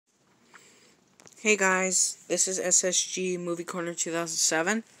Hey guys, this is SSG Movie Corner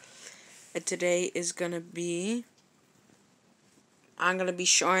 2007, and today is I'm gonna be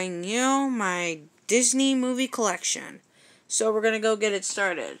showing you my Disney movie collection. So we're gonna go get it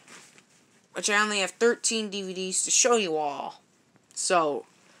started, which I only have 13 DVDs to show you all. So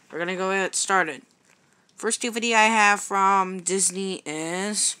we're gonna go get it started. First DVD I have from Disney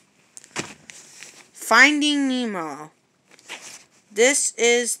is Finding Nemo. This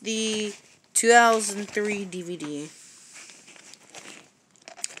is the 2003 DVD.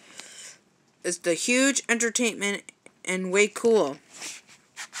 It's the huge entertainment and way cool.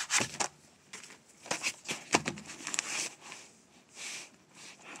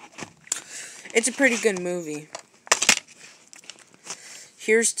 It's a pretty good movie.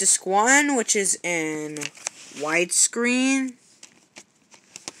 Here's disc 1, which is in widescreen.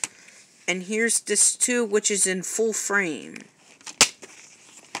 And here's disc 2, which is in full frame.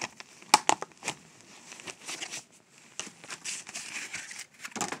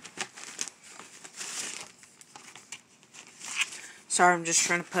 Sorry, I'm just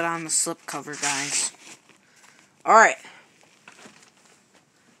trying to put on the slipcover, guys. Alright.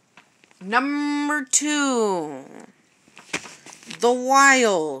 Number 2. The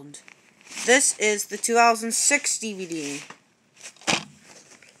Wild. This is the 2006 DVD.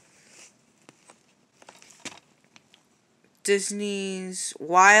 Disney's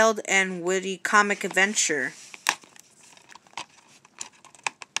wild and witty comic adventure.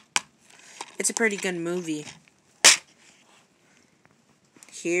 It's a pretty good movie.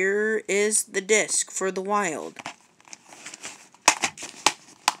 Here is the disc for The Wild.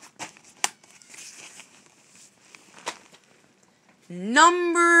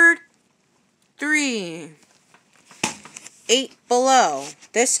 Number 3. 8 Below.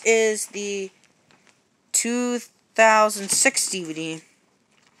 This is the 2006 DVD.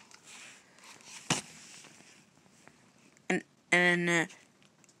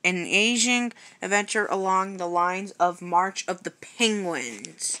 An Asian adventure along the lines of March of the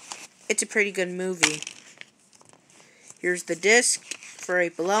Penguins. It's a pretty good movie. Here's the disc for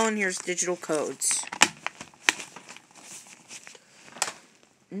 8 Below, and here's digital codes.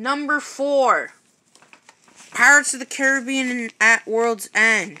 Number 4. Pirates of the Caribbean at World's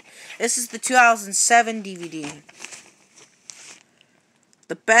End. This is the 2007 DVD.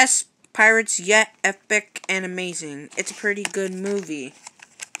 The best pirates yet, epic and amazing. It's a pretty good movie.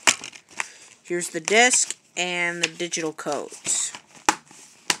 Here's the disc and the digital codes.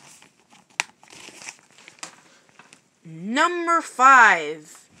 Number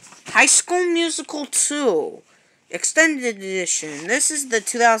 5. High School Musical 2. Extended Edition. This is the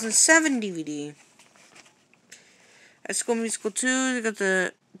 2007 DVD. High School Musical 2, you got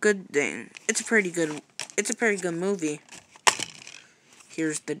the good thing. It's a pretty good movie.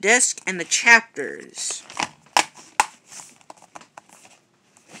 Here's the disc and the chapters.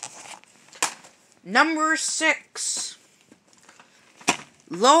 Number 6.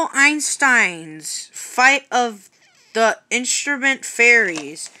 Lo Einstein's Fight of the Instrument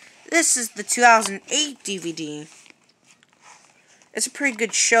Fairies. This is the 2008 DVD. It's a pretty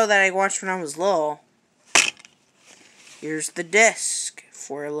good show that I watched when I was little. Here's the disc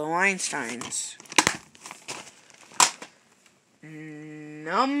for Lo Einstein's.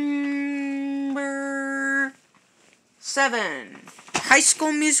 Number 7. High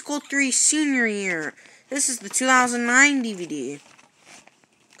School Musical 3 Senior Year. This is the 2009 DVD.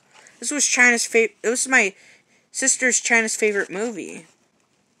 This was my sister's China's favorite movie.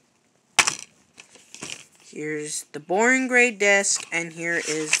 Here's the boring gray disc, and here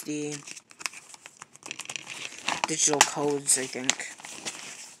is the digital codes, I think.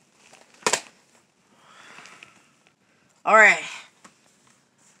 Alright.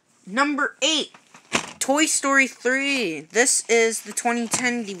 Number 8. Toy Story 3. This is the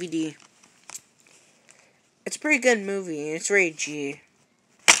 2010 DVD. It's a pretty good movie. It's rated G.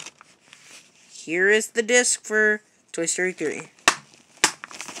 Here is the disc for Toy Story 3.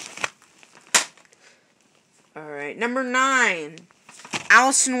 Alright, number 9.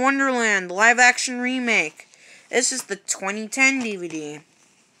 Alice in Wonderland, the live-action remake. This is the 2010 DVD.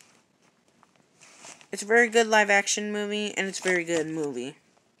 It's a very good live-action movie, and it's a very good movie.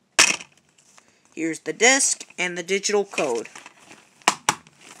 Here's the disc and the digital code.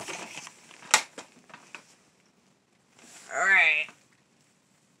 Alright.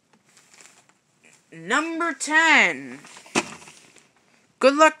 Number 10.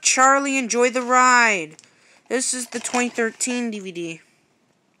 Good Luck, Charlie, Enjoy the Ride. This is the 2013 DVD.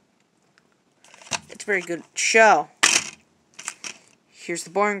 It's a very good show. Here's the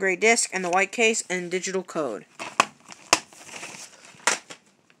boring gray disc and the white case and digital code.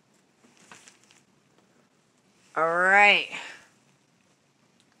 Alright.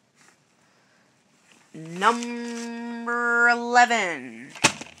 Number 11.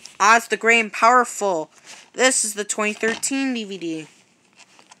 Oz the Great and Powerful. This is the 2013 DVD.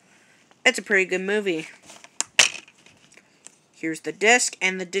 It's a pretty good movie. Here's the disc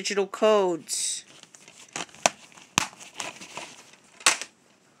and the digital codes.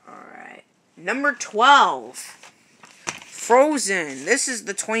 Alright. Number 12. Frozen. This is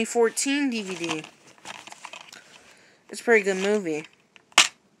the 2014 DVD. It's a pretty good movie.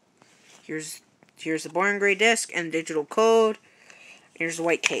 Here's the boring gray disc and digital code. Here's the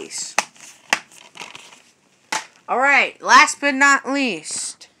white case. Alright, last but not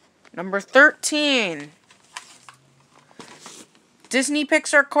least. Number 13. Disney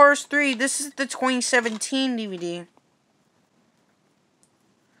Pixar Cars 3. This is the 2017 DVD.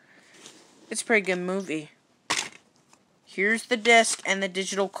 It's a pretty good movie. Here's the disc and the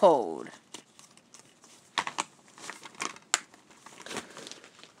digital code.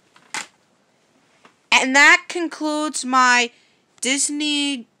 And that concludes my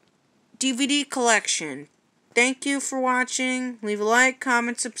Disney DVD collection. Thank you for watching. Leave a like,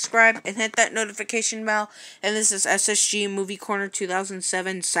 comment, subscribe, and hit that notification bell. And this is SSG Movie Corner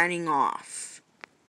 2007 signing off.